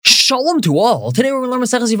Shalom to all. Today we're going to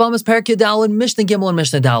learn Maseches Yevamos, Perek Yudalid, Mishnah Gimel, and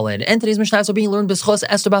Mishnah Dalid. And today's Mishnah are being learned b'schos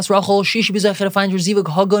Esther Bas Rachel, Shishi b'zecher to find your zivug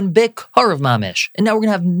hagun bik harav mamish. And now we're going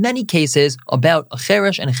to have many cases about a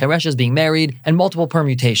cheresh and a chereshes being married and multiple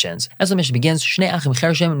permutations. As the Mishnah begins, Shnei achim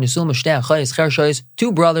chereshim nisul m'shtei achayis chereshes,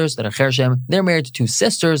 two brothers that are chereshim, they're married to two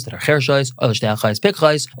sisters that are chereshes, other shtei achayis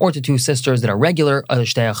pikchais, or to two sisters that are regular, other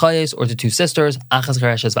shtei achayis, or to two sisters achas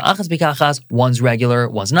chereshes v'achas pikachas, one's regular,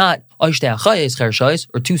 one's not, other shtei achayis chereshes,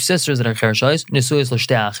 or two sisters that are chereshes, nisuis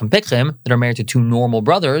l'shtei achim pikchim, that are married to two normal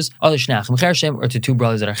brothers, other shnei achim chereshim, or to two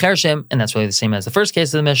brothers that are chereshim, and that's really the same as the first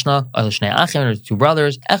case of the Mishnah, other shnei achim, or to two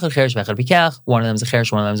brothers, echad cheresh v'echad pikach, one of them is a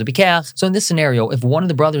cheresh, one of them is a pikach. So in this scenario, if one of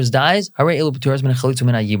the brothers dies, harei elu p'turas min chalitzu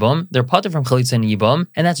min yibum, they're patur from chalitza and yibum,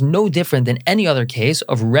 and that's no different than any other case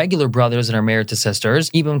of regular brothers that are married to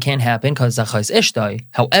sisters. Yibum can't happen because zachais ishtai.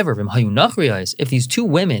 However, if these two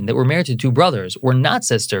women that were married to two brothers were not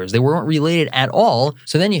sisters, they weren't related at all,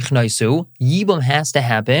 so then yichnaisu, yibum has to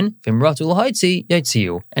happen,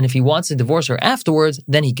 and if he wants to divorce her afterwards,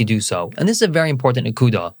 then he could do so. And this is a very important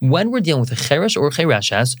ikuda. When we're dealing with a cheresh or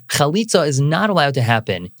chereshes, chalitza is not allowed to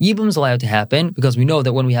happen. Yibum is allowed to happen because we know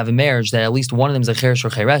that when we have a marriage that at least one of them is a cheresh or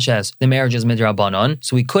chereshes, the marriage is midrabanan,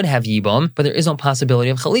 so we could have yibum, but there is no possibility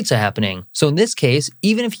of chalitza happening. So in this case,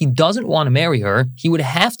 even if he doesn't want to marry her, he would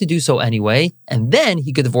have to do so anyway, and then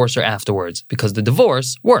he could divorce her afterwards, because the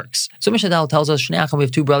divorce works. So Mishnah Dal tells us, we have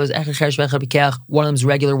two brothers, one of them is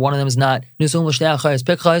regular, one of them is not.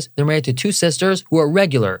 They're married to two sisters who are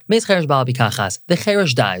regular. The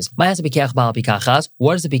cheresh dies. What does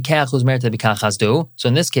the pikach who's married to the pikachas do? So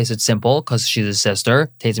in this case, it's simple, because she's a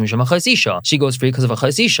sister. She goes free because of a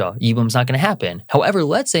chaisisha. Yibum's not going to happen. However,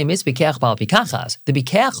 let's say the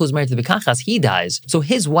pikach who's married to the pikachas, he dies. So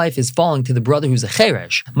his wife is falling to the brother who's a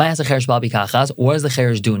cheresh. What does the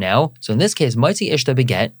cheresh do now? So in this case,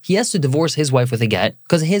 he has to divorce his wife with a get,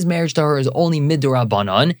 because his marriage to her is only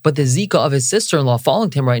midurabanan, but the zika of his sister-in-law falling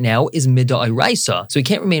to him right now is mid'oraisa. So he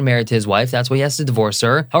can't remain married to his wife, that's why he has to divorce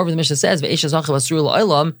her. However, the Mishnah says,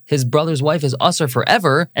 his brother's wife is usher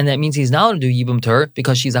forever, and that means he's not allowed to do yibum to her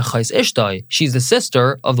because she's a chais ishtai. She's the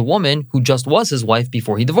sister of the woman who just was his wife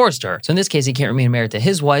before he divorced her. So in this case, he can't remain married to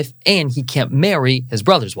his wife, and he can't marry his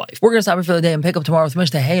brother's wife. We're going to stop here for the day and pick up tomorrow with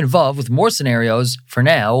Mishnah Hey and Vav with more scenarios. For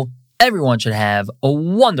now, everyone should have a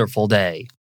wonderful day.